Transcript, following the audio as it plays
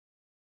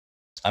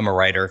I'm a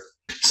writer.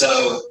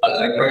 So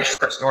I wrote a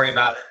short story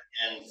about it.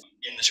 And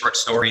in the short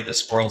story, the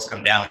squirrels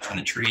come down from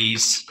the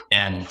trees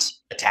and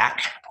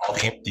attack all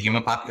the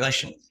human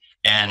population.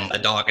 And a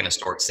dog in a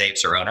store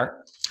saves her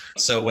owner.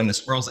 So when the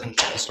squirrels in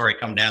the story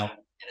come down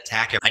and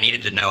attack him, I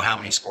needed to know how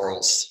many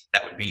squirrels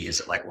that would be. Is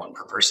it like one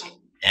per person?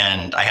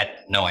 And I had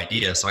no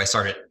idea. So I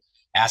started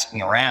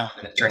asking around,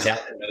 and it turns out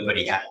that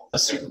nobody had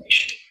this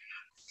information.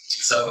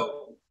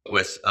 So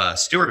with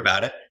Stuart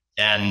about it,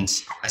 and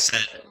I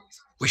said,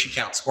 we should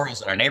count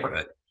squirrels in our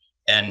neighborhood.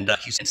 And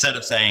instead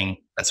of saying,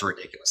 that's a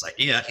ridiculous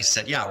idea, he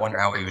said, yeah, I wonder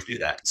how we would do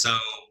that. So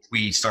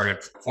we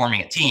started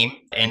forming a team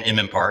in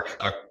Inman Park,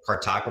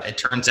 cartographer. It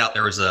turns out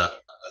there was a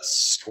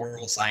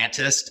squirrel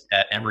scientist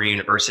at Emory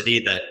University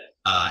that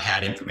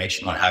had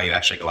information on how you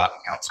actually go out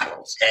and count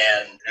squirrels.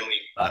 And then we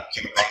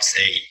came across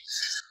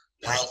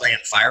a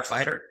wildland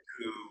firefighter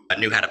who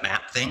knew how to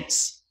map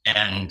things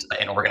and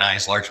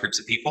organize large groups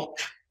of people.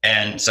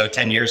 And so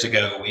 10 years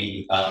ago,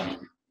 we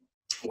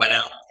went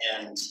out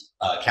and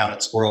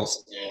counted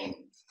squirrels in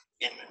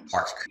Inman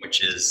Park,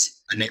 which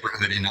is a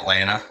neighborhood in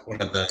Atlanta,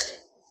 one of the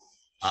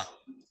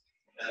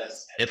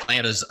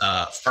Atlanta's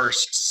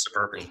first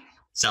suburban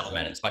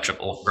settlement. It's a bunch of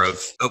old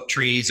growth oak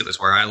trees. It was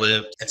where I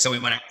lived. And so we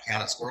went out and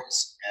counted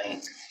squirrels.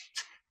 And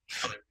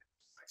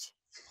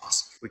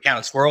we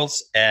counted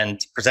squirrels and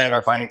presented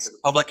our findings to the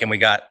public. And we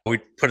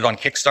put it on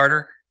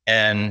Kickstarter.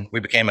 And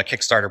we became a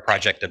Kickstarter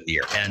project of the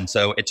year. And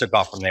so it took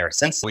off from there.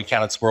 Since we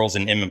counted squirrels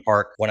in Inman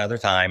Park one other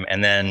time.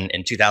 And then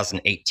in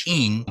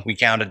 2018, we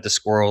counted the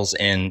squirrels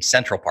in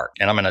Central Park.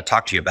 And I'm going to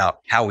talk to you about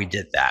how we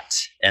did that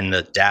and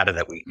the data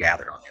that we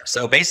gathered on there.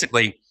 So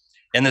basically,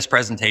 in this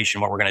presentation,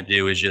 what we're going to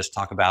do is just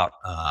talk about,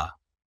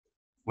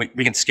 we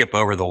can skip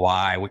over the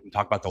why. We can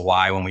talk about the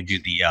why when we do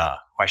the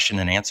question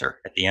and answer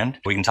at the end.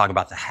 We can talk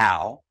about the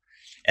how.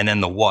 And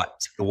then the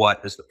what. The what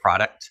is the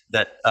product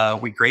that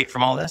we create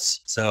from all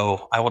this.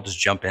 So I will just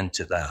jump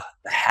into the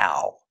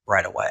how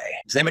right away.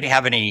 Does anybody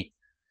have any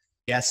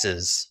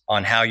guesses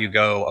on how you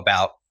go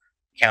about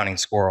counting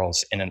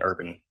squirrels in an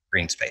urban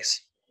green space?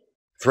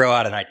 Throw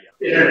out an idea.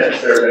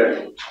 Internet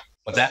survey.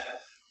 What's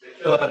that?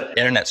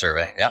 Internet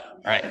survey. Yeah.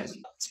 All right.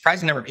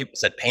 Surprising number of people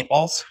said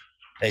paintballs.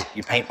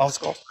 You paintball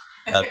squirrels,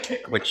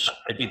 which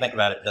if you think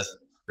about it, doesn't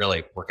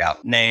really work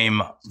out.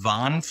 Name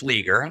Von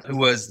Flieger, who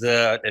was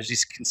as you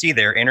can see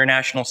there,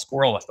 International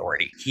Squirrel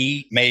Authority.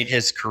 He made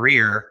his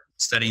career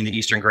studying the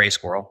eastern gray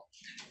squirrel,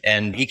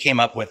 and he came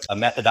up with a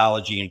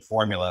methodology and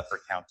formula for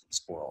counting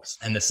squirrels.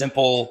 And the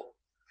simple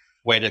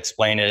way to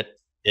explain it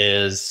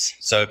is,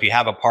 so if you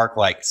have a park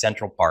like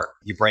Central Park,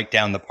 you break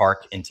down the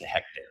park into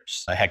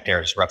hectares. A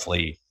hectare is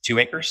roughly 2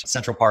 acres.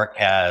 Central Park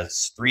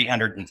has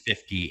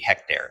 350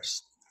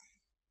 hectares.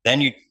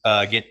 Then you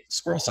get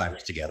squirrel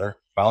siders together,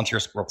 volunteer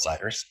squirrel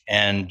siders,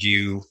 and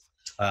you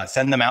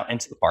send them out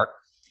into the park,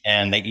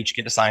 and they each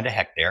get assigned a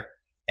hectare,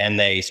 and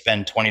they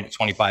spend 20 to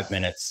 25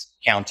 minutes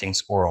counting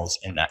squirrels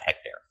in that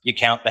hectare. You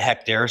count the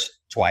hectares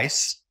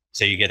twice,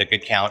 so you get a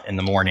good count in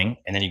the morning,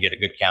 and then you get a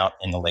good count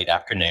in the late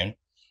afternoon,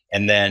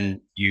 and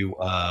then you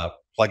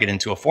plug it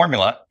into a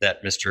formula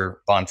that Mr.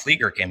 Von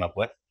Flieger came up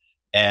with,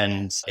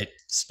 and it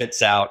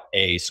spits out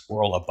a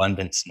squirrel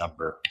abundance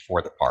number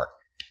for the park,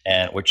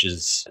 and which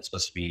is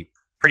supposed to be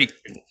pretty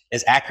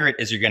as accurate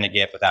as you're going to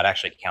get without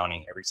actually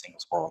counting every single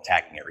squirrel,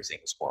 tagging every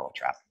single squirrel,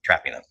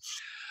 trapping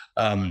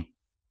them.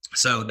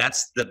 So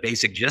that's the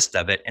basic gist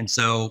of it. And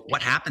so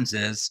what happens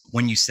is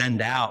when you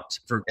send out,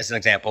 for as an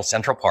example,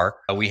 Central Park,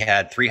 we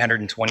had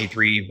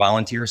 323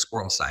 volunteer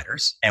squirrel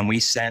siders, and we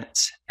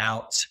sent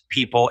out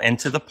people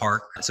into the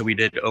park. So we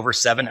did over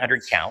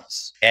 700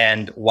 counts.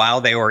 And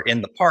while they were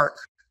in the park,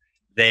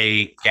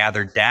 they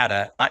gathered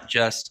data, not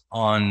just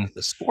on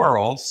the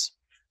squirrels,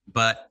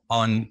 but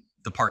on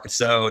the park.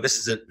 So this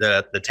is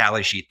the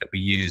tally sheet that we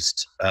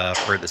used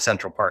for the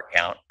Central Park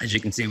count. As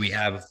you can see, we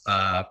have,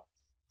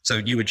 so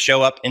you would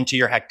show up into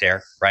your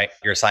hectare, right?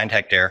 Your assigned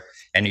hectare,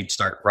 and you'd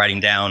start writing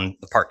down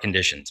the park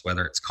conditions,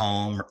 whether it's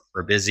calm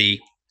or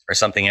busy or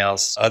something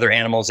else. Other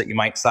animals that you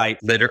might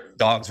cite, litter,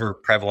 dogs were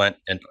prevalent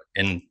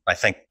in I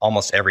think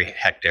almost every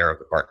hectare of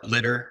the park.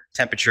 Litter,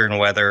 temperature and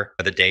weather,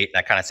 the date,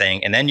 that kind of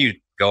thing. And then you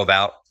go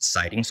about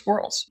citing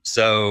squirrels.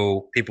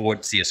 So people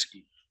would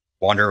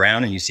wander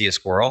around and you see a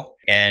squirrel,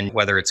 and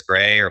whether it's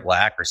gray or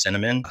black or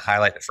cinnamon,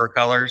 highlight the fur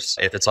colors.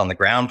 If it's on the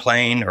ground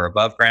plane or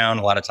above ground,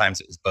 a lot of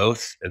times it was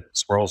both.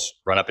 Squirrels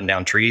run up and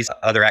down trees.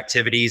 Other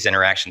activities,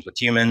 interactions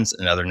with humans,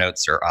 and other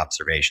notes or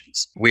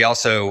observations. We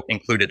also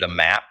included a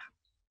map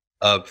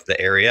of the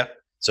area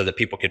so that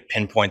people could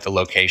pinpoint the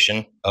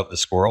location of the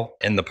squirrel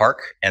in the park.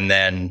 And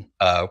then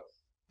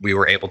we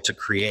were able to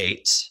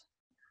create,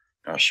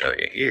 I'll show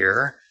you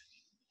here,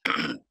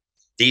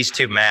 these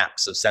two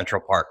maps of Central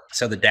Park.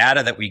 So the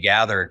data that we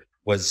gathered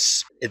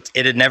was,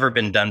 it had never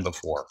been done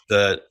before.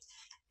 The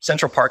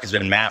Central Park has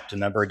been mapped a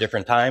number of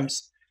different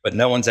times, but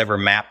no one's ever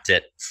mapped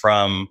it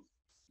from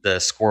the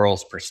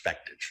squirrel's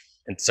perspective.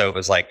 And so it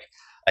was like,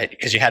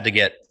 because you had to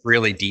get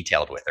really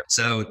detailed with it.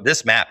 So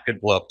this map could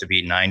blow up to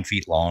be 9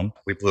 feet long.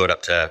 We blew it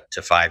up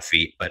to 5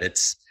 feet, but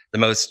it's the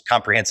most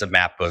comprehensive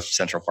map of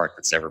Central Park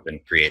that's ever been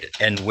created.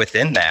 And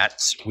within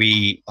that,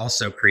 we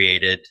also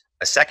created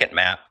a second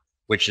map,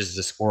 which is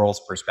the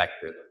squirrel's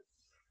perspective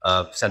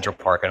of Central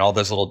Park. And all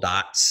those little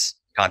dots,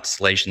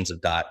 constellations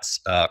of dots,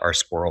 are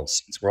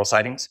squirrels, squirrel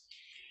sightings.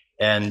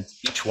 And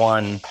each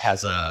one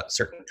has a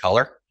certain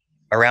color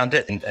around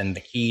it. And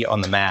the key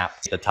on the map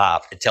at the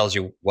top, it tells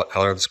you what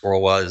color the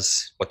squirrel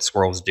was, what the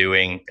squirrel was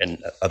doing,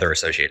 and other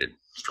associated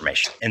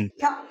information. And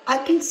yeah, I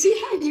can see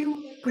how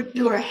you could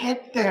do a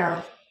head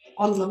there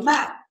on the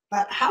map,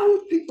 but how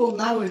would people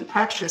know in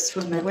practice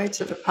when they went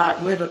to the park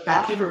where the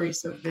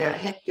boundaries of their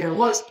hectare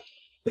was?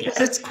 Because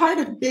it's quite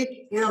a big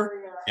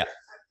area. Yeah.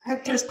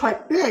 Hectare's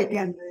quite big,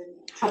 and the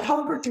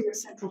topography of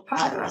Central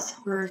Park is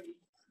very...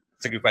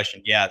 That's a good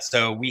question. Yeah.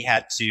 So we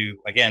had to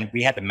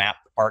map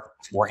the park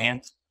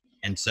beforehand.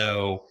 And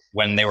so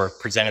when they were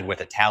presented with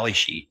a tally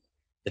sheet,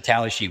 the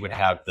tally sheet would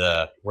have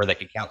where they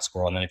could count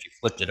squirrel. And then if you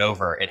flipped it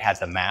over, it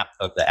has a map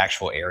of the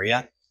actual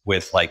area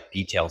with like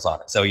details on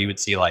it. So you would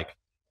see like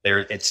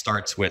it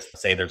starts with,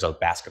 say there's a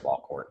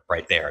basketball court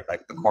right there,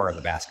 like the corner of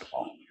the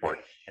basketball court.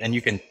 And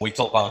then we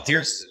told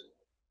volunteers to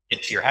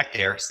get to your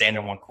hectare, stand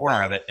in one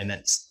corner of it, and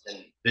then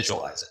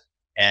visualize it.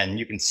 And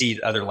you can see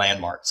other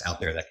landmarks out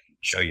there that can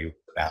show you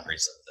the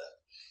boundaries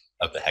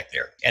of the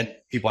hectare. And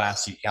people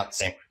ask, you count the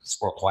same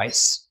squirrel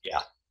twice?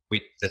 Yeah,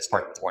 that's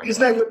part of the point. Because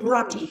they would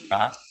run.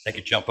 They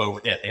could jump over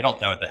it. They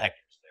don't know the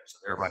hectare is there, so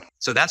they're running.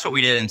 So that's what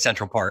we did in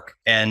Central Park.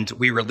 And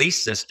we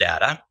released this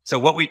data. So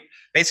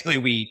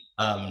we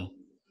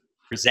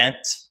present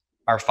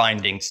our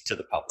findings to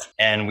the public.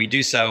 And we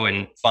do so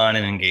in fun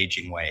and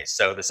engaging ways.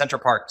 So the Central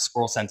Park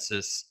Squirrel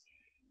Census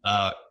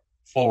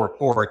full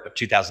report of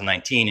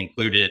 2019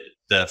 included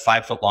the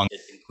 5-foot long, it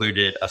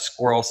included a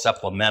squirrel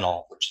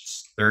supplemental, which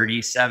is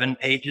 37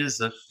 pages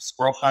of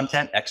squirrel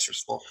content, extra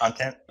squirrel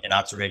content and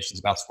observations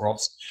about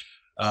squirrels.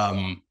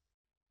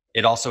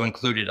 It also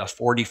included a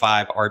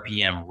 45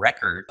 RPM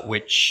record,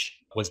 which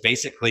was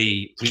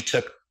basically, we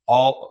took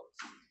all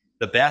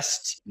the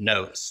best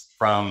notes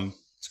from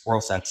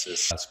squirrel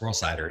census, squirrel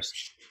sighters,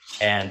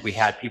 and we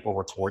had people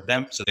record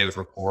them. So they would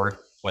record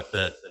what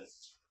the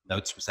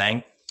notes were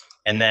saying.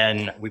 And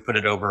then we put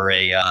it over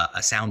a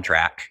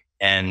soundtrack,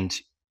 and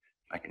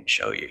I can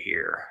show you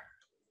here.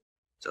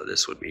 So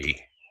this would be.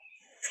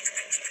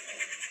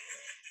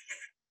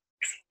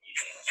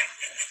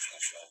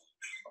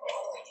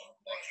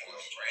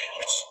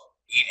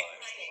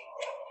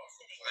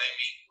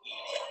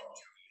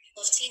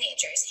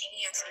 Teenagers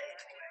hanging out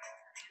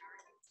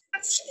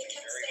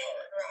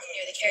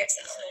near the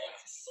carousel.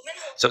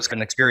 So it's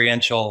an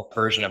experiential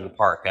version of the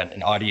park,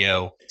 an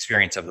audio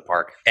experience of the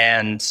park.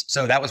 And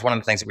so that was one of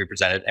the things that we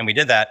presented, and we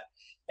did that.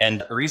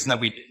 And the reason that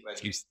we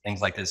do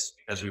things like this,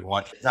 because we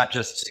want not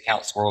just to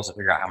count squirrels and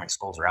figure out how many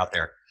squirrels are out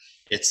there.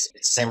 It's the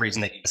same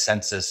reason that you do a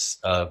census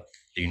of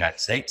the United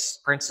States,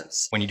 for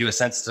instance. When you do a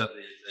census of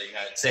the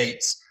United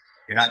States,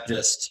 you're not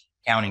just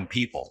counting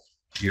people.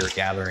 You're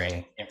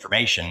gathering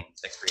information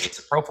that creates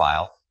a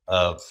profile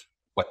of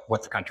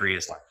what the country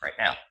is like right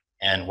now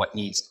and what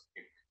needs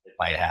it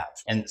might have.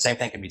 And the same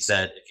thing can be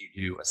said if you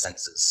do a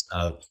census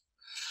of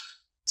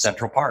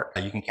Central Park.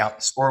 You can count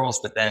the squirrels,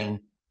 but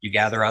then you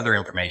gather other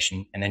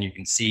information, and then you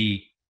can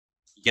see,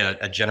 you get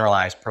a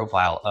generalized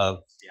profile of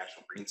the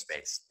actual green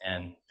space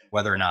and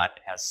whether or not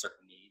it has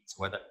certain needs,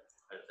 whether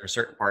there are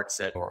certain parts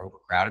that are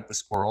overcrowded with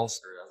squirrels,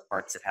 there are other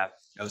parts that have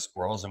no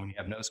squirrels. And when you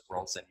have no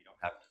squirrels, then you don't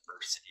have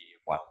diversity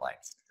of wildlife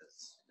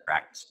because they're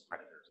active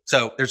predators.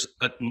 So there's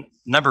a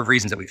number of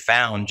reasons that we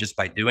found just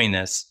by doing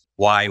this,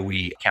 why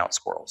we count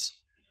squirrels.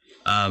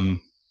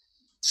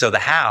 So the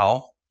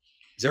how,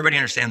 does everybody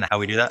understand how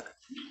we do that?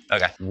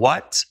 Okay.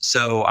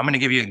 So I'm going to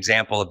give you an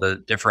example of the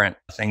different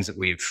things that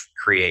we've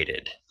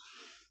created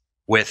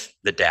with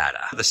the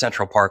data. The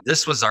Central Park,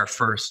 this was our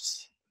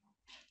first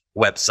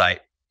website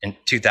in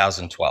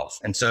 2012.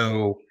 And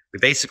so we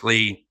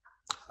basically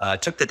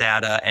took the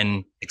data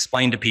and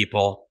explained to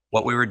people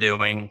what we were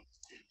doing.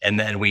 And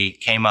then we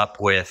came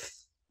up with,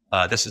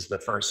 this is the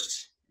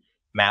first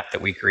map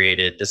that we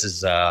created. This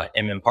is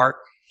M Park,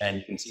 and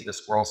you can see the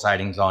squirrel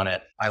sightings on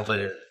it. I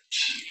live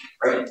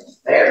right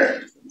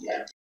there.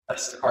 Yeah.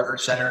 That's the Carter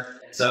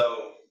Center.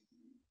 So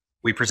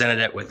we presented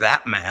it with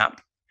that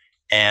map,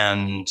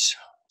 and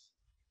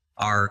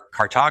our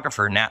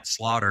cartographer, Nat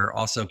Slaughter,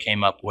 also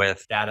came up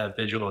with data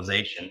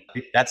visualization.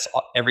 That's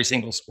every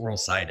single squirrel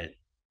sighted.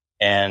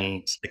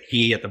 And the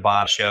key at the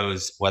bottom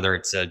shows whether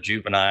it's a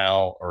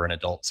juvenile or an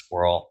adult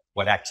squirrel,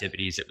 what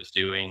activities it was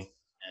doing,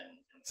 and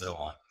so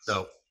on.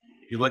 So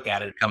if you look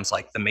at it, it becomes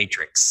like the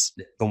matrix.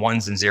 The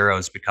ones and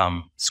zeros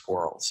become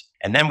squirrels.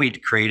 And then we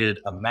created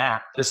a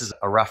map. This is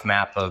a rough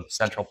map of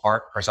Central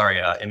Park,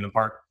 Inman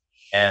Park,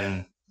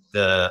 and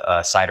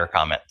the cider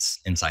comments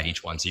inside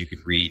each one. So you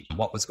could read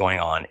what was going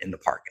on in the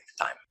park at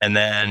the time. And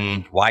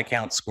then why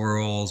count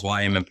squirrels,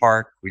 why Inman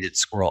Park? We did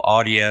squirrel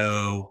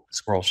audio,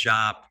 squirrel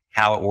shop,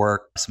 how it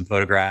worked, some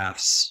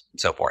photographs, and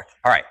so forth.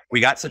 All right.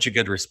 We got such a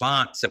good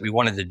response that we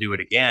wanted to do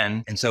it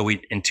again. And so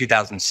in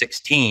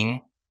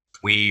 2016,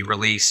 we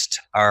released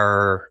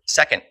our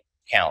second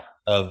count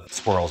of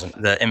squirrels in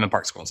the Inman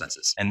Park Squirrel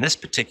Census. And this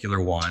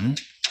particular one,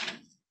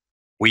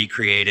 we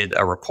created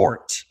a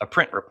report, a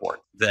print report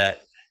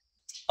that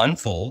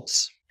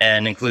unfolds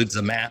and includes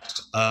a map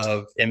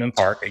of Inman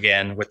Park,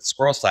 again, with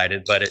squirrel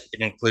sighted, but it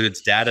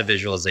includes data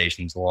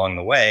visualizations along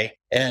the way.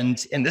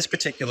 And in this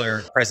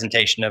particular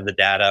presentation of the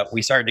data,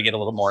 we started to get a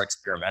little more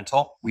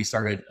experimental. We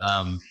started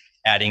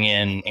adding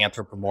in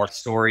anthropomorph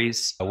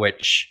stories,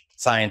 which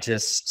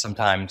scientists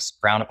sometimes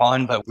frown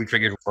upon, but we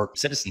figured we're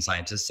citizen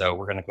scientists, so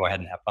we're going to go ahead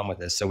and have fun with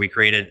this. So we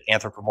created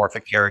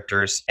anthropomorphic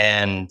characters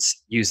and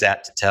use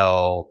that to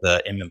tell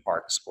the Inman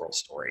Park squirrel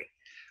story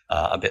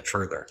a bit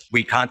further.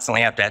 We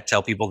constantly have to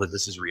tell people that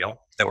this is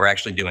real, that we're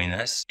actually doing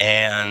this.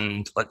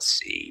 And let's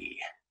see.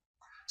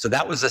 So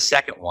that was the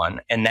second one.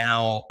 And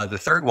now the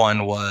third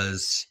one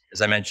was,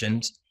 as I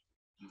mentioned,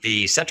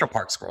 the Central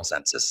Park Squirrel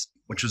Census,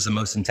 which was the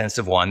most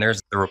intensive one.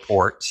 There's the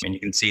report, and you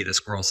can see the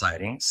squirrel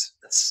sightings.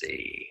 Let's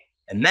see.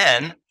 And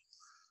then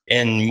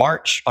on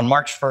March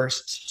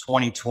 1st,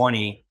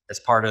 2020, as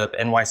part of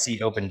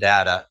NYC Open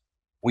Data,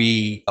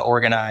 we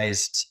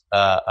organized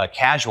a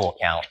casual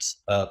count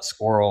of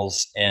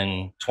squirrels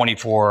in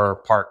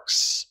 24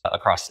 parks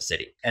across the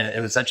city. And it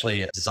was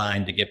essentially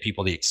designed to give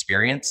people the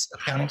experience of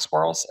counting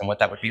squirrels and what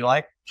that would be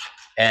like.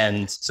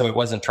 And so it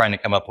wasn't trying to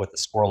come up with the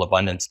squirrel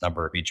abundance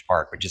number of each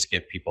park, but just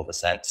give people the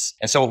sense.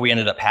 And so what we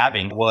ended up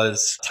having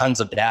was tons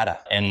of data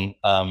and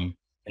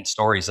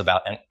stories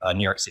about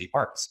New York City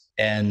parks.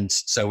 And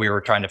so we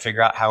were trying to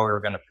figure out how we were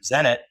going to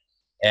present it.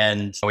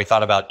 And we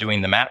thought about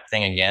doing the map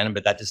thing again,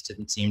 but that just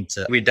didn't seem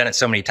to, we'd done it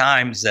so many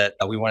times that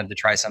we wanted to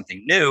try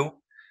something new.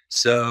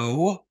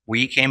 So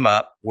we came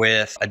up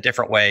with a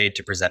different way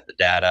to present the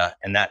data,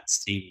 and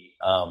that's the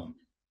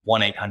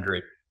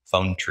 1-800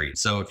 phone tree.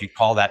 So if you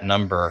call that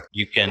number,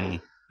 you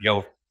can,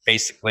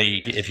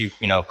 basically, if you,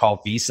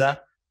 call Visa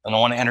on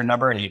the 1-800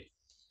 number and you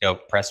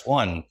press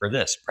 1 for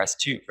this, press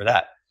 2 for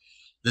that.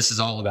 This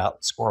is all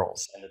about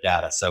squirrels and the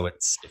data. So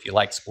it's, if you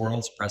like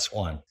squirrels, press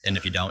 1. And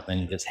if you don't, then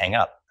you just hang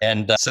up.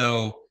 And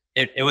so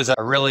it was a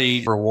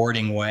really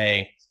rewarding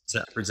way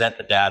to present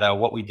the data.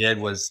 What we did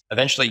was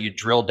eventually you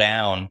drill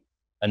down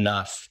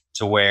enough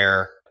to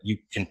where you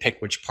can pick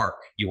which park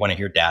you want to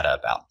hear data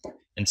about.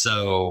 And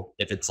so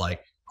if it's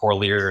like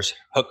Corlear's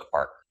Hook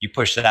Park, you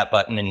push that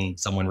button and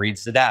someone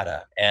reads the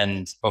data.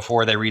 And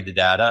before they read the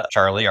data,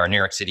 Charlie, our New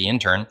York City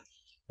intern,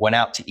 went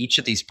out to each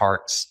of these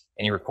parks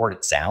and he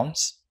recorded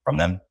sounds from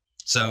them.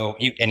 So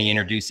he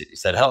introduced it. He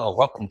said, "Hello,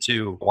 welcome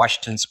to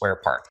Washington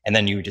Square Park." And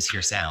then you would just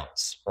hear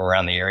sounds from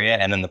around the area.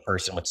 And then the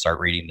person would start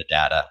reading the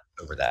data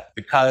over that.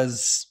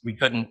 Because we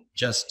couldn't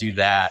just do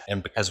that,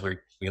 and because we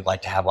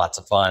like to have lots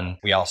of fun,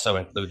 we also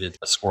included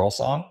a squirrel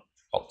song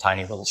called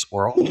Tiny Little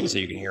Squirrel. So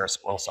you can hear a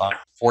squirrel song.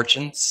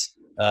 Fortunes,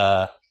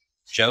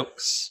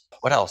 jokes.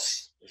 What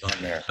else is on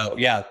there? Oh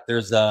yeah,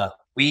 there's when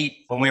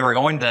we were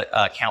going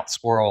to count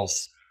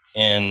squirrels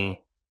in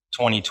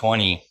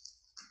 2020,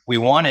 we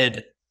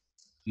wanted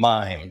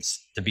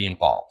mimes to be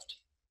involved.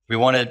 We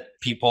wanted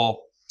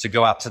people to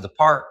go out to the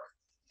park,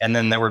 and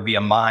then there would be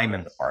a mime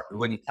in the park. We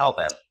wouldn't tell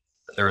them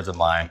that there was a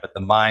mime, but the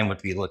mime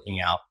would be looking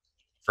out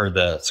for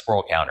the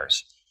squirrel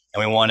counters.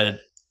 And we wanted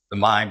the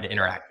mime to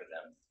interact with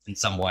them in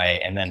some way,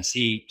 and then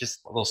see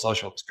just a little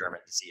social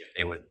experiment to see if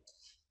they would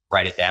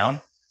write it down.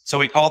 So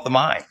we call it the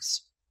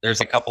mimes. There's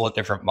a couple of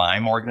different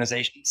mime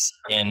organizations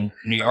in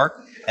New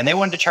York, and they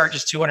wanted to charge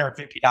us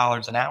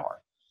 $250 an hour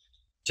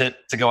to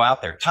go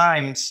out there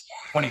times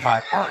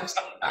 25 parks.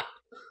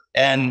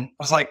 And I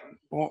was like,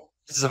 well,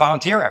 this is a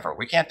volunteer effort.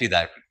 We can't do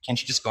that.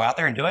 Can't you just go out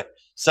there and do it?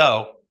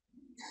 So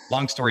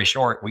long story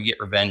short, we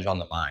get revenge on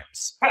the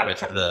mimes with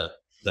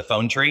the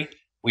phone tree.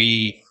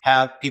 We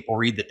have people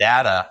read the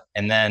data,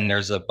 and then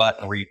there's a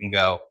button where you can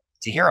go,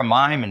 to hear a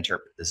mime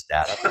interpret this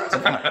data.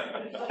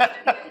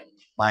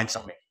 Mimes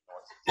don't make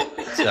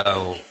noise.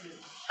 So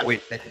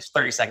it's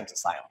 30 seconds of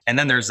silence. And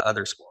then there's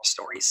other squirrel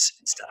stories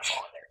and stuff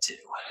on there too.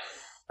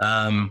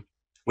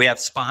 We have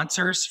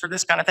sponsors for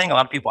this kind of thing. A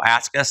lot of people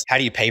ask us, how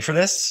do you pay for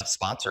this?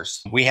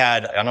 Sponsors. We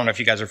had, I don't know if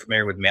you guys are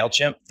familiar with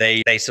MailChimp.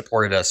 They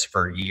supported us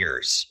for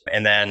years.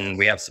 And then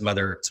we have some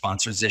other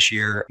sponsors this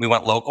year. We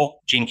went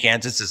local. Gene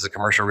Kansas is a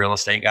commercial real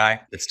estate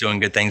guy that's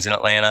doing good things in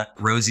Atlanta.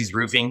 Rosie's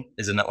Roofing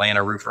is an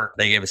Atlanta roofer.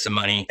 They gave us some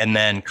money. And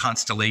then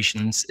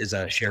Constellations is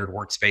a shared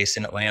workspace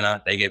in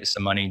Atlanta. They gave us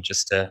some money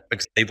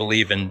because they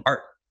believe in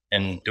art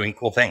and doing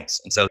cool things.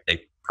 And so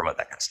they promote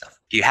that kind of stuff.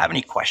 Do you have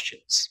any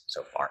questions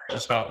so far?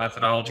 Just about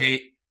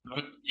methodology.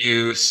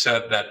 You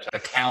said that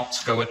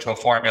accounts go into a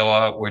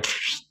formula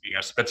which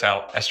spits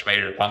out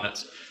estimated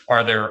abundance.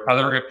 Are there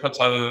other inputs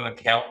other than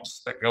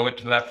accounts that go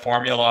into that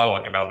formula,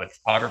 like about the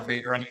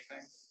topography or anything?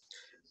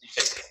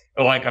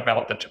 Like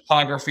about the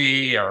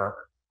topography or?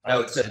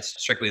 No,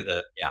 it's strictly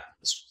the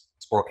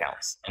squirrel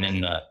counts. And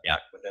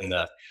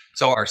then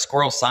so our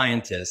squirrel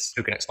scientist,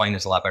 who can explain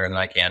this a lot better than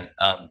I can,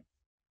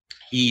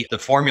 the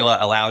formula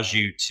allows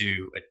you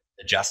to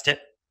adjust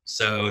it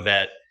so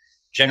that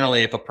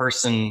generally, if a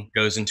person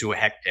goes into a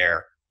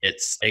hectare,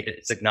 it's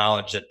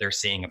acknowledged that they're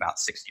seeing about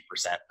 60%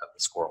 of the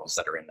squirrels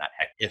that are in that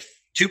hectare.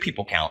 If 2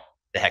 people count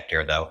the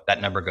hectare, though,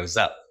 that number goes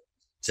up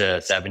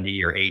to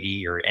 70 or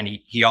 80, and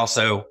he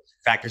also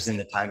factors in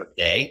the time of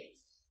day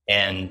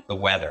and the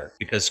weather,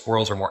 because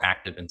squirrels are more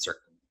active in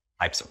certain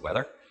types of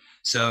weather.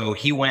 So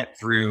he went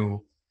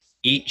through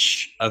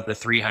each of the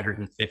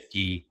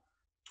 350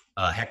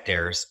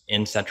 hectares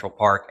in Central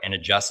Park and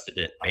adjusted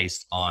it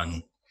based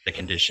on the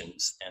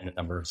conditions and the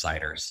number of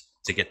sighters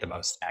to get the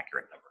most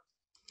accurate number.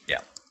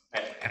 Yeah.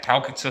 And how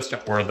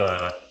consistent were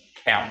the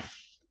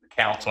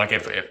counts? Like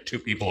if two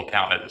people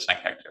counted the same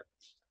hectare?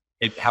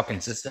 How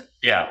consistent?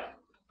 Yeah.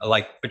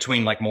 Like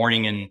between like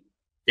morning and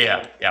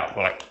Yeah.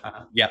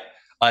 yeah.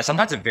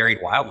 Sometimes it varied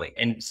wildly,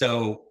 and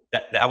so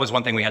that was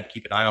one thing we had to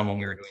keep an eye on when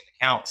we were doing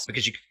the counts,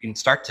 because you can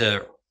start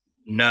to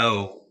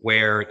know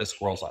where the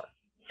squirrels are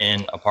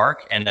in a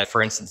park. And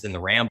for instance, in the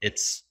Ram,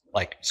 it's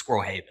like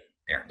Squirrel Haven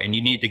there, and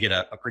you need to get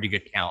a pretty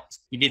good count.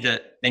 They need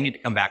to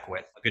come back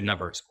with a good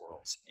number of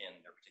squirrels in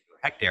their particular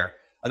hectare.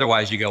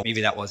 Otherwise, you go,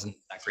 maybe that wasn't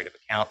that great of a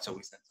count, so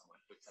we sent someone.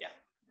 Yeah.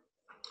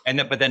 And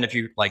then, but then if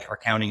you like are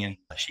counting in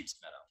a sheep's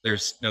meadow,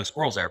 there's no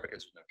squirrels there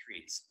because there's no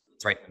trees.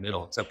 It's right in the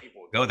middle. So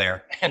people would go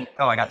there and,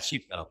 oh, I got a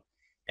sheep meadow,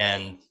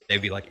 and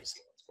they'd be like, you see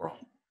a squirrel.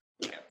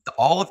 Yeah.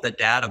 All of the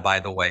data, by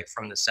the way,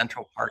 from the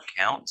Central Park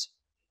count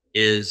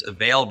is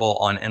available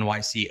on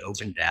NYC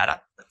Open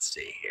Data. Let's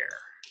see here.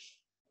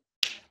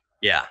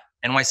 Yeah,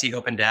 NYC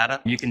Open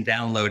Data. You can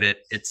download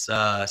it. It's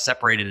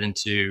separated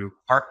into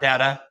park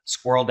data,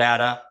 squirrel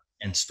data,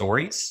 and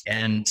stories.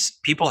 And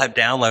people have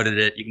downloaded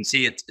it. You can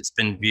see it's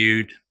been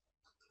viewed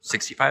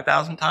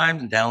 65,000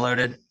 times and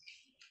downloaded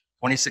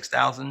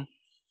 26,000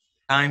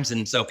 times.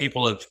 And so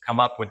people have come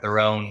up with their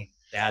own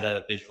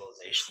data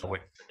visualization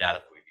with the data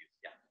that we've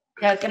used.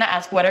 Yeah, I was going to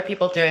ask, what are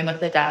people doing with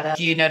the data?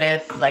 Do you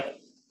notice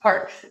like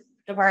park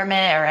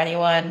department or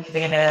anyone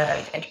doing it in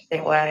an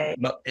interesting way?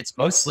 It's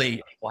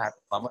mostly people having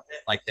fun with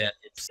it. Like that,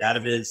 it's data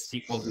viz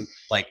people who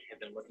like have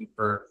been looking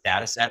for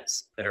data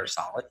sets that are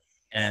solid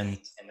and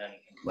then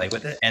play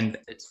with it. And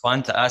it's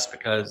fun to us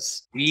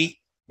because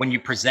when you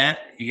present,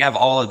 you have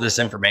all of this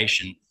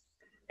information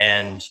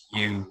and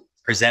you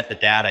present the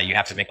data, you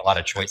have to make a lot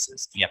of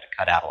choices. You have to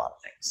cut out a lot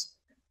of things.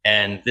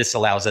 And this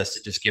allows us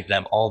to just give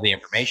them all the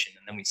information,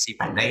 and then we see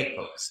what they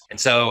focus. And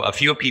so a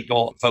few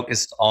people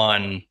focused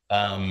on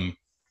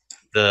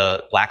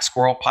the black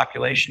squirrel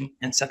population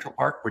in Central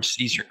Park, which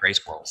these are gray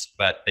squirrels,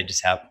 but they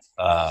just have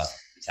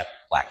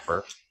black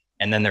fur.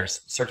 And then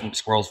there's certain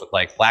squirrels with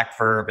like black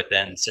fur, but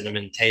then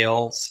cinnamon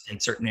tails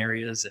in certain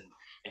areas, and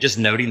just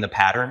noting the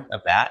pattern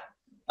of that.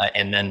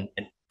 And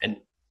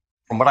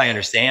from what I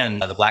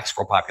understand, the black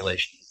squirrel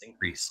population has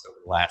increased over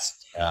the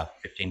last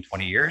 15,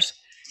 20 years.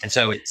 And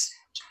so it's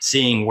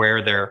seeing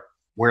where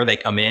they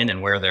come in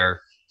and where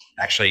they're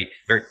actually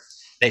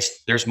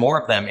there's more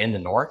of them in the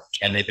north,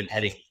 and they've been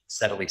heading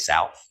steadily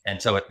south.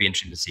 And so it'd be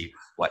interesting to see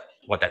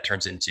what that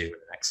turns into in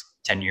the next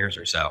 10 years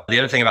or so. The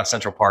other thing about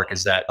Central Park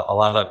is that a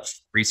lot of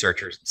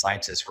researchers and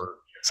scientists were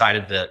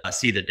excited to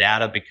see the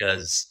data,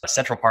 because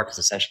Central Park is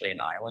essentially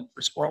an island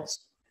for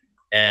squirrels,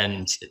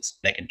 and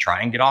they can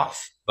try and get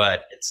off,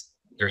 but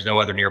there's no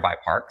other nearby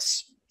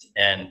parks.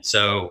 And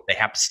so they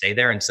have to stay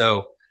there. And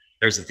so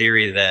there's a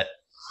theory that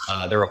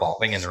they're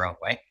evolving in their own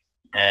way,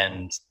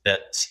 and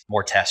that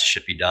more tests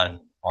should be done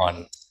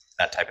on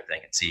that type of thing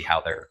and see how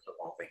they're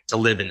evolving to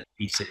live in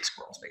each city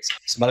squirrel space.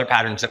 Some other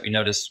patterns that we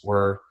noticed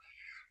were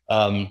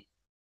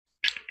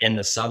in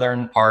the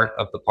southern part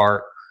of the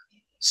park,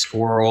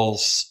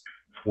 squirrels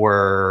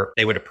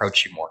they would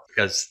approach you more,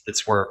 because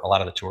that's where a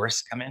lot of the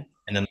tourists come in,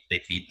 and then they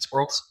feed the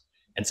squirrels.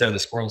 And so the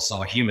squirrels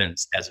saw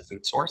humans as a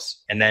food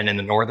source. And then in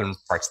the northern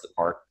parts of the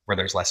park, where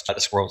there's less, the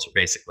squirrels are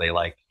basically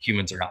like,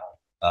 humans are not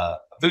a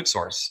food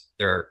source.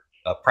 They're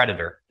a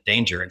predator, a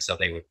danger. And so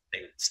they would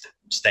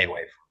stay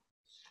away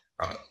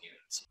from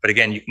humans. But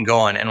again, you can go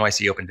on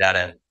NYC Open Data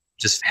and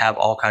just have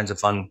all kinds of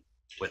fun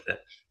with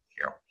it.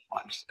 Here,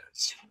 watch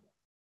this.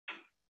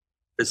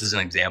 This is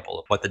an example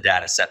of what the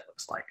data set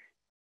looks like.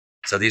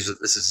 So this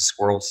is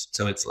squirrels.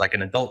 So it's like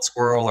an adult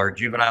squirrel or a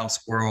juvenile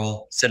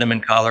squirrel. Cinnamon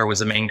color was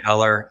the main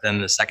color.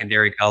 Then the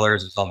secondary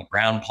colors is on the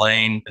ground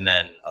plane, and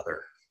then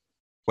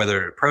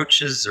whether it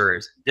approaches or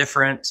is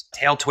different.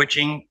 Tail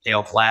twitching,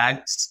 tail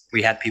flags.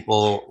 We had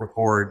people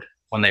record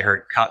when they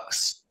heard cucks,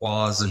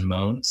 squaws, and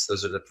moans.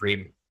 Those are the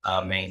three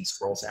main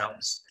squirrel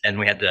sounds. And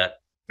we had to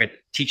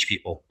teach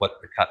people what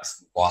the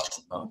cucks, squaws,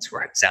 and moans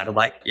sounded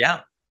like.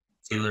 Yeah.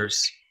 So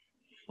there's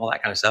all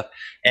that kind of stuff.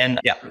 And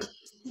yeah.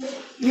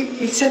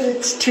 You said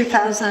it's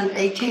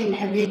 2018.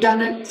 Have you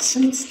done it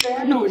since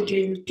then, or do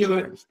you do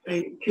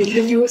it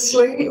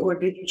continuously, or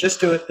did you just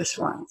do it this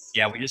once?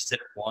 Yeah, we just did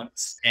it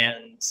once,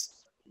 and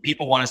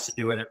people want us to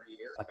do it every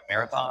year, like a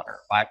marathon or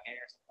a 5K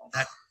or something like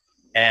that.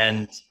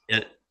 And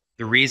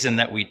the reason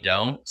that we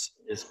don't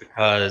is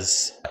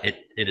because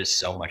it is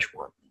so much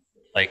work.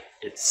 Like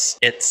it's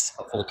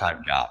a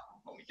full-time job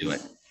when we do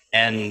it.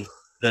 And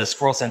the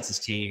Squirrel Census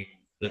team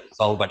is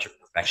all a bunch of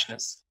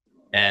perfectionists,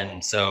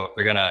 and so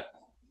they're gonna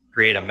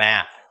create a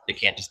map. It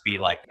can't just be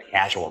like a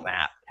casual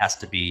map. It has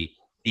to be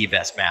the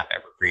best map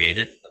ever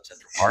created of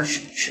Central Park.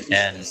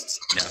 And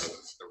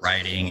the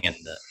writing and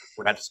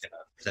we're not just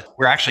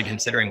we're actually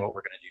considering what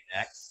we're gonna do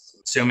next.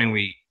 assuming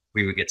we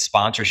would get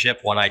sponsorship,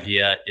 one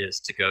idea is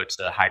to go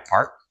to Hyde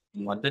Park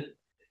in London,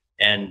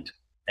 and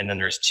then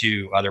there's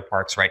 2 other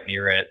parks right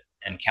near it,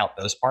 and count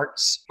those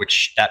parks,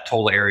 which that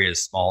total area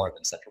is smaller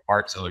than Central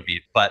Park. So it would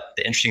be, but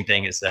the interesting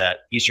thing is that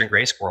eastern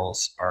gray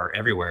squirrels are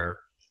everywhere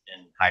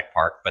in Hyde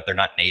Park, but they're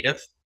not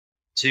native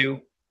to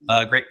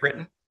Great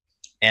Britain.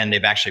 And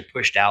they've actually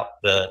pushed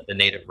out the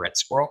native red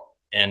squirrel,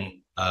 and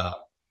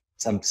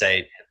some say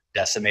have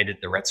decimated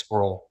the red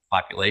squirrel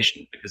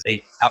population because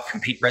they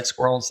outcompete red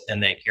squirrels,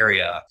 and they carry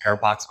a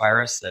parapox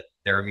virus that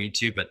they're immune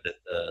to, but that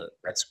the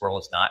red squirrel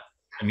is not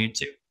immune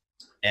to.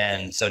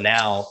 And so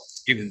now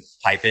you can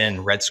type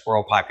in red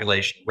squirrel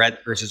population, red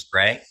versus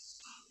gray,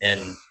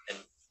 and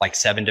like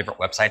 7 different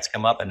websites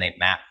come up, and they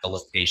map the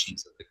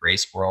locations of the gray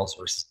squirrels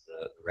versus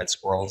the red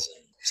squirrels.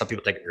 Some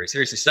people take it very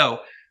seriously.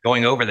 So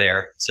going over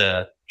there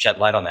to shed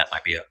light on that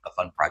might be a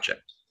fun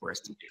project for us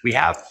to do. We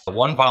have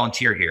one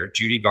volunteer here,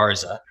 Judy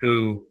Garza,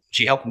 who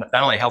not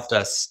only helped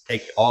us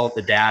take all of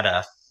the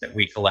data that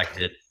we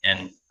collected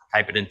and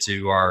type it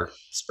into our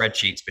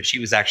spreadsheets, but she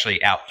was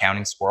actually out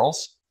counting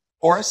squirrels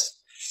for us.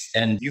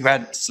 And you've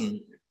had some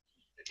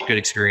good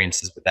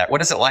experiences with that.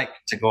 What is it like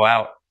to go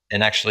out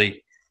and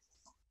actually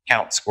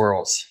count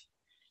squirrels?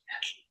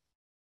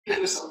 It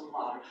was a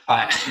lot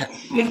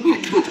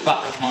of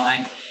Bottom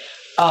line.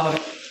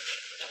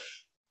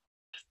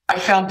 I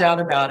found out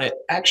about it.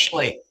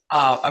 Actually,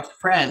 a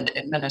friend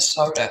in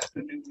Minnesota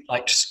who knew we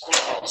liked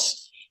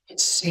squirrels had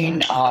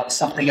seen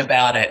something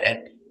about it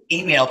and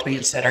emailed me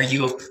and said, "Are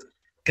you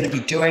going to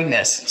be doing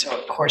this?" And so,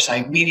 of course, I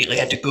immediately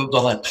had to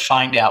Google and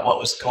find out what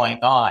was going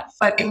on.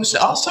 But it was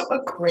also a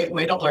great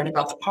way to learn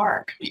about the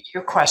park.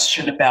 Your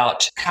question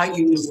about how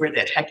you knew where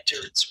the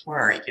hectares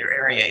were in your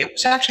area, it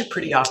was actually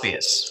pretty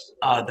obvious.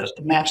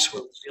 The maps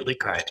were really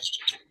good.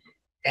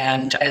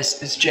 And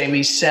as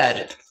Jamie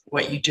said,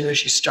 what you do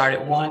is you start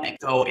at 1 and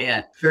go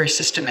in very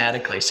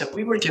systematically. So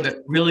we were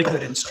given really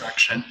good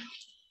instruction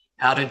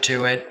how to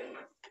do it.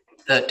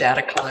 The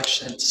data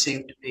collection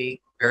seemed to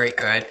be very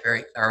good,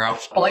 very thorough.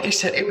 But like I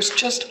said, it was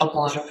just a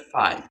lot of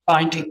fun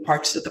finding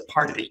parts of the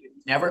park that you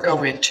never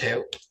go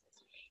into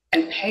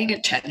and paying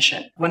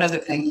attention. One of the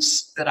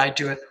things that I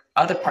do at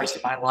other parts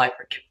of my life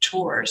are give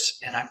tours,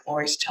 and I'm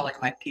always telling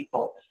my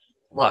people,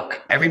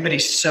 look,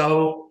 everybody's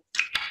so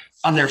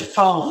on their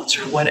phones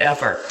or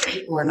whatever,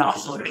 people are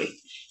not looking.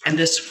 And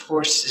this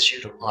forces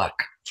you to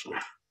look.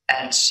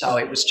 And so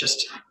it was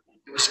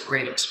a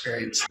great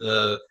experience.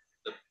 The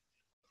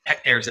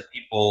hectares that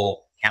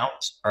people count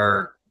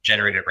are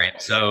generated at random,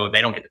 so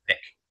they don't get to pick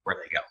where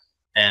they go,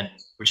 and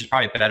which is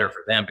probably better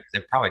for them because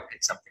they probably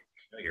pick something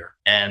familiar,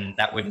 and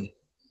that wouldn't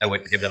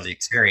give them the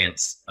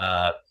experience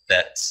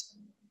that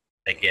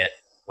they get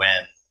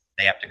when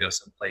they have to go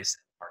someplace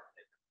in the park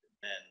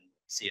and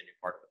see a new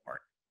part of the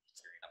park.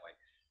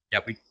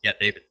 That way. Yeah,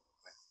 David.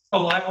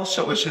 Well, I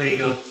also was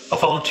a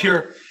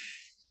volunteer,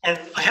 and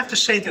I have to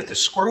say that the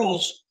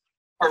squirrels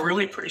are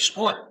really pretty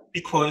smart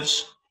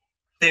because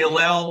they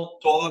allow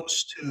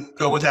dogs to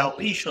go without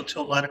leash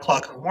until 9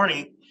 o'clock in the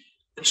morning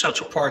in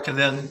Central Park, and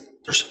then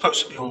they're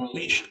supposed to be on a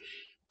leash.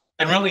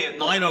 And really at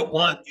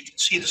 9:01, you can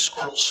see the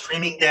squirrels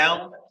streaming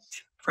down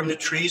from the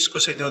trees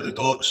because they know the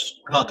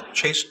dogs are not going to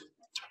chase them.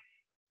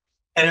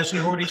 And as we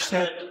already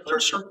said, there are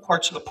certain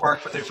parts of the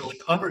park where they really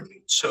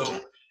congregate.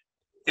 So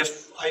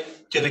if I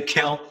did a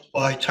count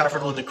by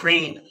Tavern on the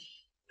Green,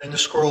 and the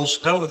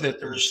squirrels know that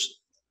there's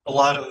a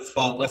lot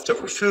of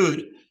leftover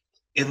food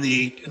in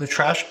the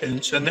trash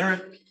bins, and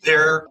they're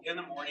there in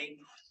the morning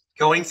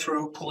going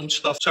through, pulling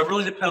stuff. So it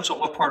really depends on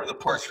what part of the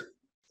park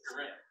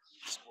you're in.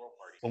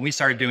 When we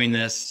started doing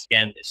this,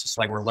 again, it's just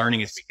like we're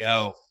learning as we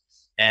go.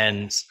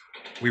 And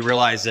we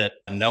realized that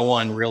no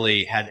one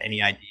really had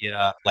any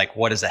idea, like,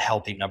 what is a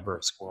healthy number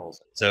of squirrels?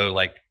 So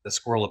like the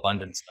squirrel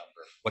abundance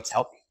number, what's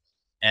healthy?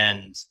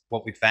 And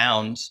what we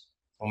found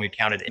when we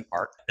counted in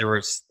park, the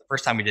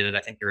first time we did it,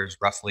 I think there was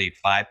roughly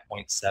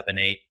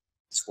 5.78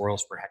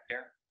 squirrels per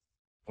hectare.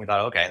 We thought,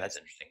 okay, that's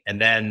interesting. And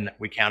then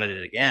we counted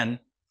it again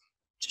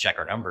to check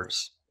our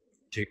numbers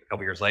a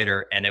couple years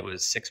later, and it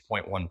was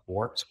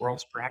 6.14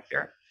 squirrels per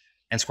hectare.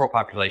 And squirrel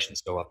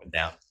populations go up and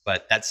down,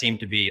 but that seemed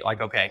to be like,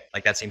 okay,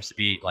 like that seems to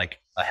be like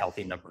a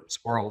healthy number of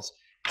squirrels.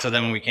 So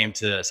then when we came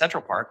to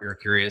Central Park, we were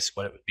curious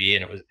what it would be,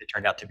 and it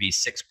turned out to be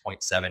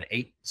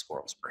 6.78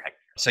 squirrels per hectare.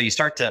 So you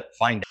start to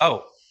find,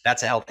 oh,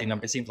 that's a healthy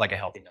number. It seems like a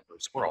healthy number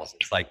of squirrels.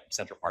 It's like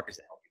Central Park is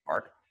a healthy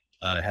park.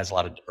 It has a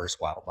lot of diverse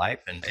wildlife,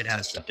 and it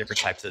has different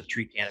types of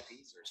tree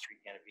canopies. There's tree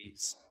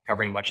canopies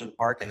covering much of the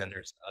park, and then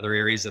there's other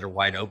areas that are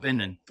wide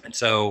open. And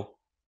so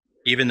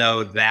even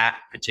though that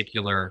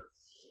particular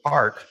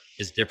park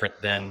is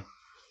different than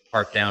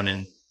park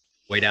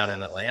way down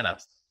in Atlanta,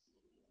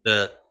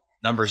 the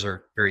numbers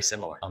are very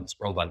similar on the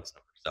squirrel abundance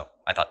number. So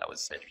I thought that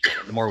was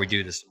interesting. The more we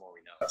do this, the more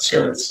we know.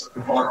 So it's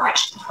more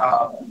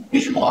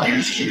visual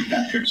audience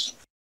factors.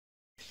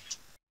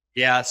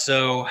 Yeah,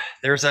 so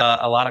there's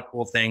a lot of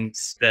cool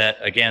things that,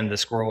 again, the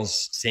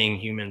squirrels seeing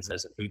humans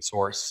as a food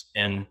source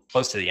and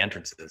close to the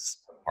entrances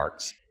of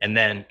parks, and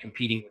then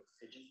competing with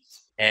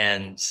pigeons,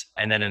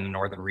 and then in the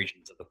northern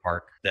regions of the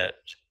park that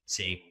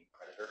seeing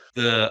predator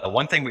The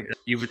one thing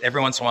you would,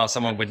 every once in a while,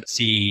 someone would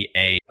see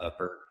a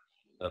bird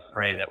of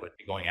prey that would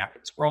be going after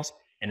the squirrels.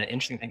 And the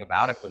interesting thing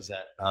about it was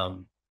that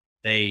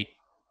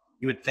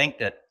you would think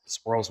that the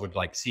squirrels would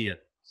like see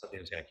something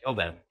that was going to kill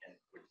them and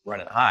would run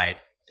and hide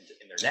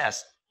in their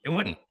nest. It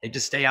wouldn't. They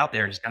just stay out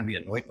there and just kind of be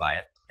annoyed by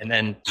it. And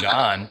then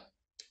John,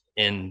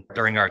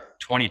 during our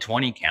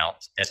 2020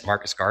 count at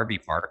Marcus Garvey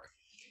Park,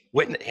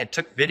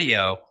 took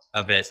video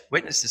of it,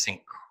 witnessed this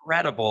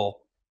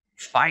incredible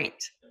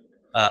fight.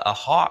 A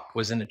hawk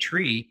was in a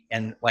tree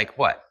and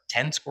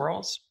 10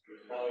 squirrels?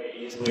 Probably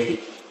easily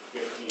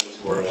 15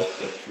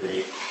 squirrels in a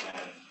tree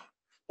and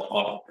the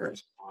hawk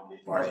is on the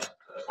part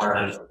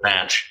of the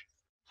branch.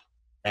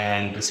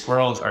 And the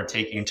squirrels are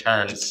taking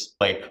turns,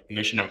 like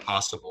Mission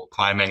Impossible,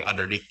 climbing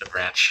underneath the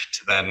branch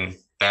to then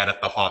bat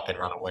at the hawk and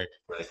run away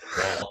before they can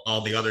grab.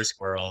 All the other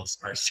squirrels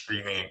are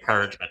screaming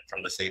encouragement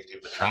from the safety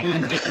of the trunk.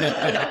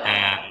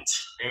 And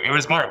it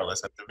was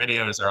marvelous. The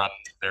videos are on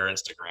their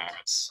Instagram.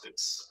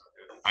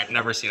 I've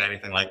never seen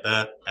anything like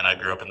that, and I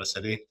grew up in the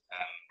city, and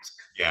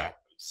yeah,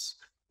 it's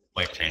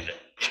life-changing.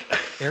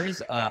 There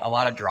is a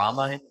lot of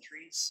drama in the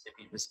trees if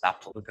you just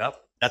stop to look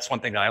up. That's one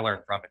thing that I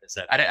learned from it, is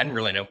that I didn't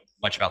really know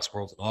much about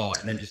squirrels at all,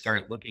 and then just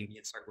started looking at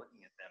them,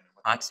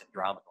 and constant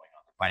drama going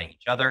on. They're fighting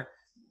each other,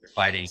 they're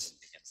fighting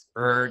against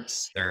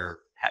birds, they're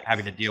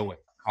having to deal with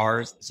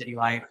cars, city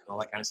life, all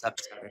that kind of stuff.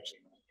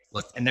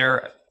 And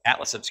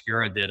Atlas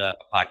Obscura did a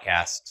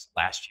podcast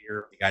last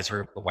year. You guys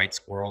heard of the white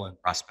squirrel in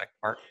Prospect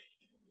Park?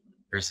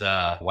 There's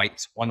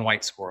one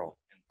white squirrel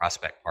in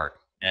Prospect Park,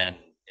 and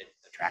it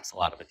attracts a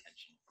lot of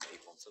attention from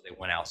people. So they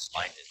went out to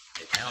find it.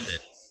 They found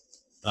it.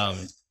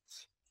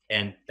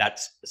 And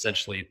that's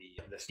essentially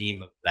the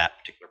theme of that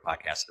particular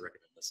podcast. I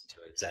recommend listening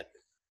to it, is that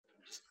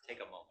just take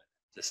a moment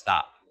to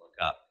stop and look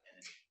up.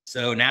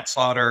 So Nat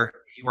Slaughter,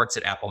 he works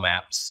at Apple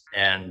Maps,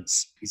 and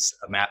he's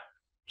a map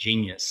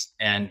genius.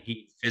 And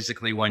he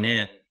physically went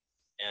in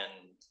and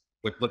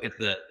would look at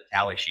the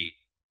tally sheet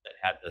that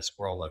had the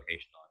squirrel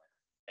location on it.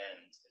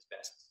 And as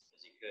best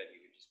as he could,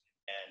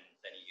 and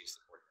then he used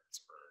the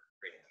coordinates for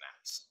creating the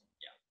maps.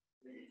 Yeah.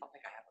 I don't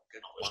think I have a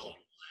good quality.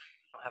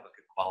 I don't have a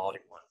good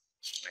quality one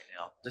right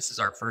now. This is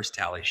our first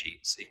tally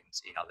sheet, so you can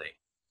see how they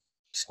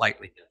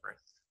slightly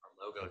different. Our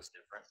logo is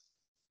different.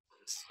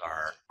 This is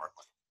our one.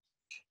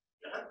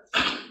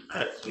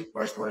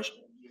 First question.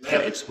 You may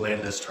have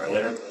explained this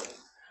earlier, but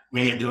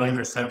when you're doing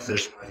the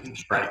census, are you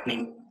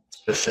tracking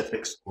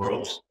specific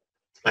squirrels?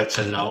 Like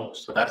to know.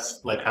 So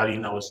that's like, how do you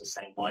know it's the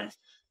same one?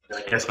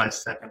 I guess my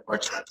second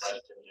part to that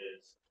question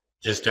is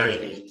just during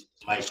the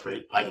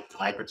migratory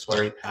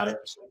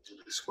patterns, do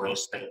the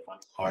squirrels stay on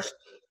part?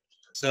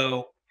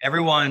 So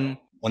everyone,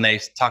 when they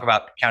talk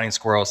about counting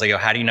squirrels, they go,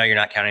 how do you know you're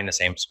not counting the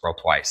same squirrel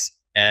twice?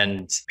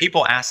 And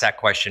people ask that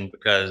question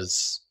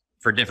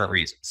for different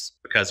reasons,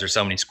 because there's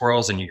so many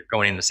squirrels and you're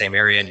going in the same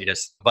area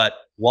but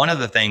one of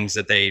the things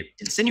that they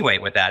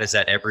insinuate with that is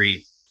that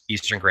every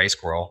eastern gray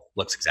squirrel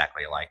looks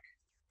exactly alike.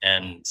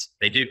 And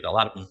they do, a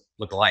lot of them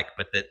look alike.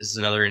 But this is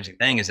another interesting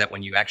thing, is that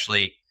when you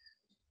actually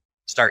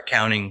start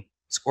counting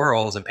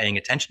squirrels and paying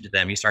attention to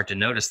them, you start to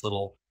notice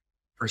little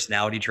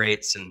personality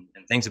traits and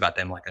things about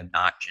them, like a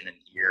notch in an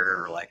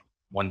ear, or like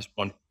one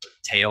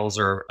tails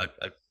are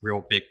a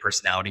real big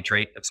personality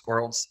trait of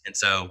squirrels. And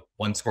so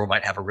one squirrel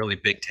might have a really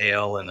big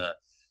tail and a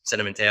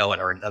cinnamon tail,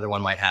 or another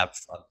one might have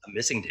a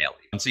missing tail.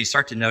 And so you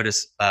start to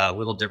notice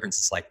little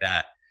differences like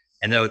that.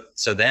 And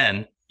so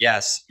then,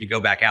 yes, you go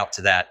back out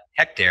to that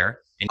hectare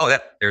and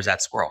there's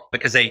that squirrel.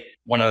 Because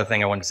one other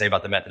thing I wanted to say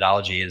about the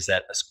methodology is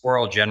that a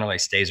squirrel generally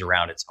stays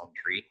around its home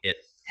tree. It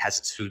has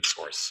its food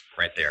source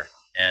right there,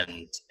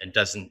 and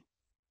doesn't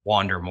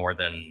wander more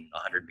than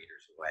 100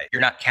 meters away.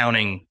 You're not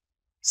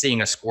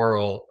seeing a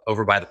squirrel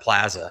over by the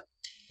plaza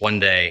one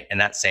day and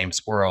that same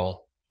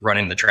squirrel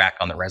running the track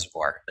on the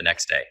reservoir the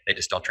next day. They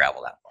just don't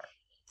travel that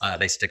far.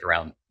 They stick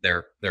around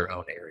their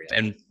own area.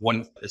 And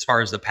as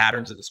far as the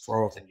patterns of the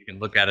squirrels, and you can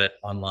look at it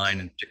online,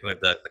 and particularly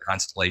the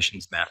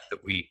constellations map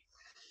that we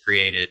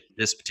created.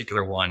 This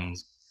particular one,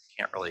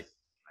 I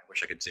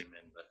wish I could zoom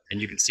in, and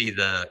you can see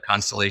the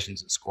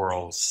constellations of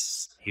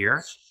squirrels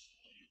here.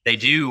 They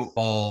do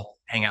all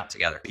hang out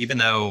together, even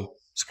though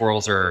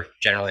squirrels are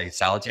generally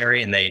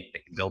solitary, and they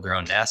can build their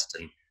own nest,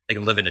 and they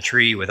can live in a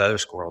tree with other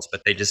squirrels,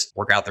 but they just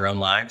work out their own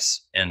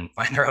lives and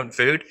find their own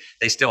food.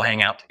 They still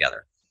hang out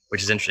together,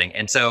 which is interesting.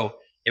 And so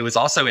it was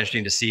also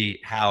interesting to see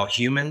how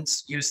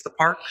humans use the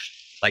park,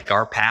 like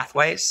our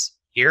pathways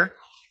here,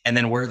 and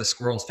then where the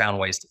squirrels found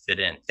ways to fit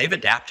in. They've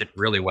adapted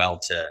really well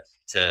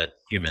to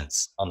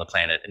humans on the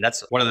planet. And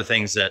that's one of the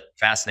things that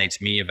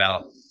fascinates me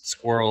about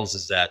squirrels,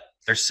 is that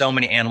there's so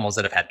many animals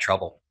that have had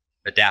trouble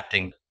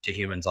adapting to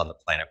humans on the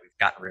planet. We've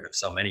gotten rid of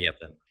so many of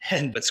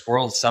them. But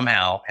squirrels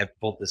somehow have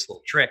pulled this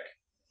little trick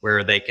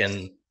where they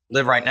can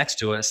live right next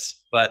to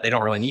us, but they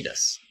don't really need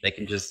us. They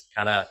can just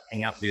kind of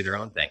hang out and do their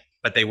own thing.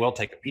 But they will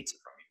take a pizza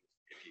from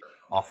you if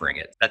you're offering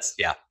it.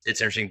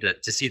 It's interesting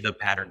to see the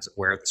patterns of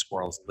where the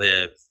squirrels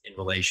live in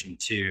relation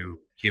to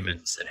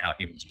humans and how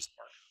humans use the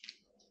park.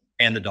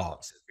 And the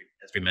dogs,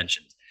 as we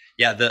mentioned.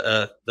 Yeah,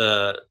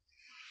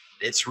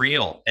 it's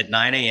real. At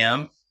 9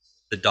 a.m.,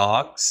 the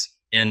dogs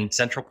in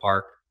Central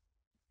Park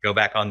go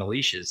back on the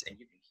leashes, and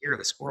you can hear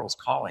the squirrels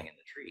calling in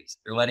the trees.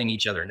 They're letting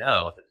each other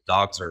know that the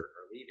dogs are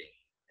leaving,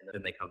 and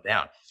then they come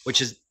down,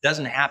 which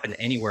doesn't happen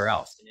anywhere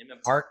else. In Inman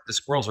Park, the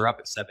squirrels are up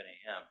at 7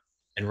 a.m.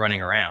 and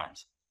running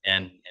around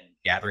and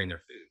gathering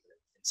their food.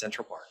 In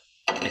Central Park,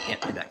 they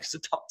can't do that because the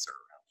dogs are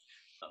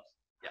around.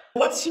 Yeah.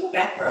 What's your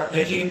background?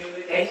 Are you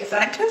a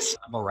scientist?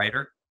 I'm a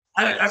writer.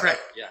 All right.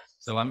 Yeah.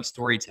 So I'm a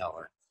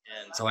storyteller.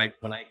 And so I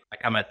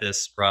come at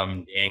this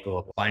from the angle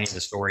of finding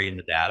the story in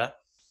the data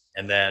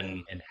and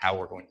how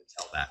we're going to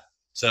tell that.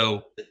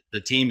 So the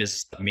team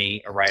is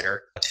me, a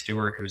writer,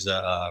 Stuart, who's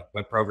a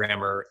web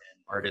programmer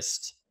and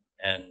artist,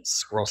 and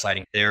squirrel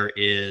sighting. There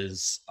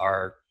is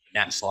our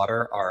Nat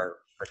Slaughter, our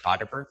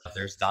photographer.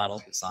 There's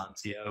Donald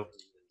DeSancio, who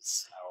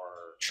is our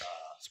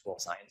squirrel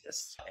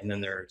scientist. And then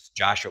there's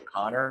Josh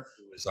O'Connor,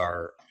 who is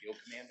our field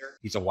commander.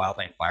 He's a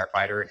wildland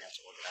firefighter and has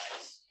to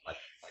organize like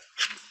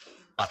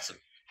lots of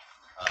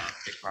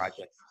big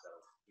projects. So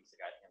he's the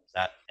guy that handles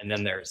that. And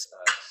then there's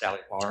Sally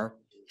Farm,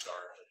 who's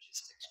our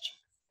logistics chief.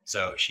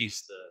 So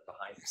she's the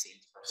behind the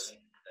scenes person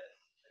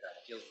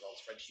that deals with all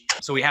the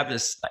spreadsheets. So we have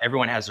this,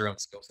 everyone has their own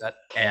skill set,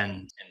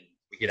 and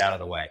we get out of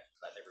the way.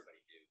 Let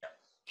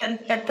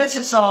everybody do. And this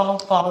is all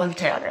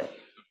voluntary.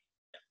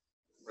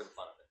 For the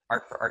fun of it.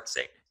 Art for art's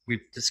sake.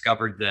 We've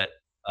discovered that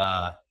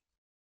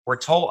we're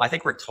told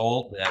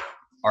that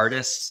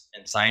artists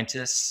and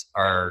scientists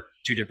are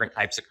two different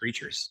types of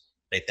creatures.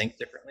 They think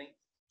differently,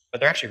 but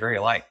they're actually very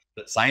alike.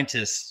 But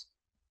scientists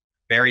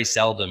very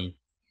seldom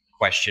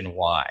question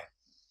why,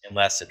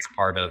 unless it's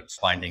part of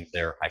finding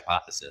their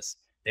hypothesis.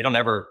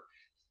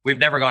 We've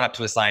never gone up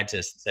to a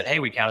scientist and said, hey,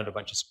 we counted a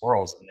bunch of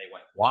squirrels, and they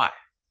went, why?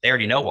 They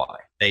already know why.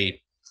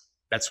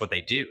 That's what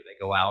they do. They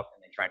go out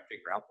and they try and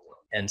figure out the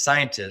world. And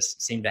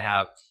scientists seem to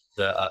have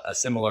a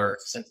similar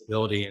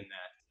sensibility in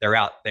that they're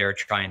out there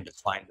trying to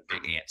find the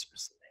big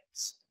answers to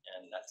things.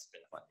 And that's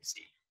been fun to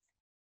see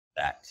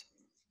that.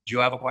 Do you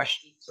have a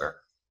question, sir?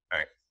 All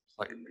right.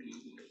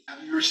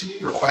 Have you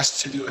received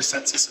requests to do a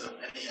census of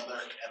any other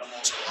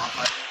animals or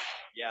wildlife?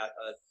 Yeah,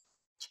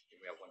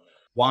 we have 1 minute.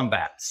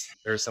 Wombats.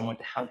 There's someone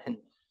down in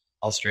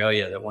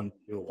Australia that wanted to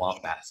do a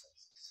wombat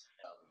census.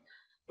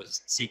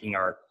 Was seeking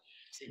our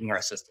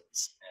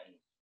assistance and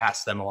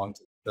pass them along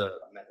to the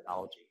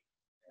methodology.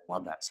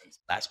 Wombat census.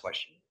 Last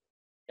question.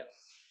 Yep.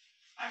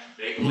 I'm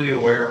vaguely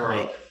aware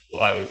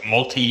of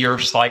multi-year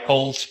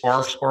cycles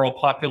for squirrel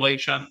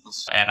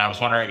populations, and I was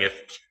wondering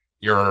if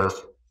your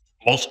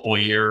multiple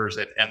years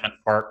at Inman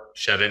Park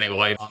shed any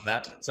light on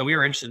that. So we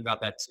were interested about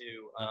that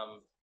too.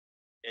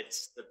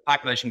 The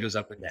population goes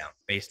up and down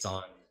based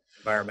on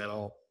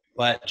environmental,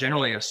 but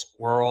generally a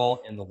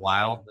squirrel in the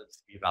wild lives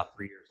to be about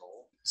 3 years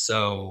old.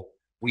 So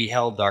we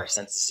held our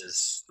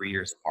censuses 3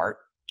 years apart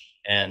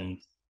and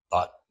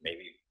thought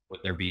maybe would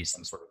there be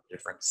some sort of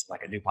difference,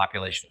 like a new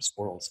population of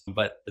squirrels,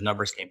 but the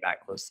numbers came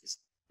back close to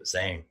the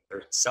same.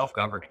 They're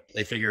self-governing.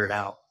 They figure it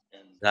out,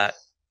 and that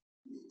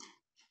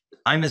the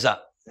time is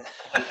up.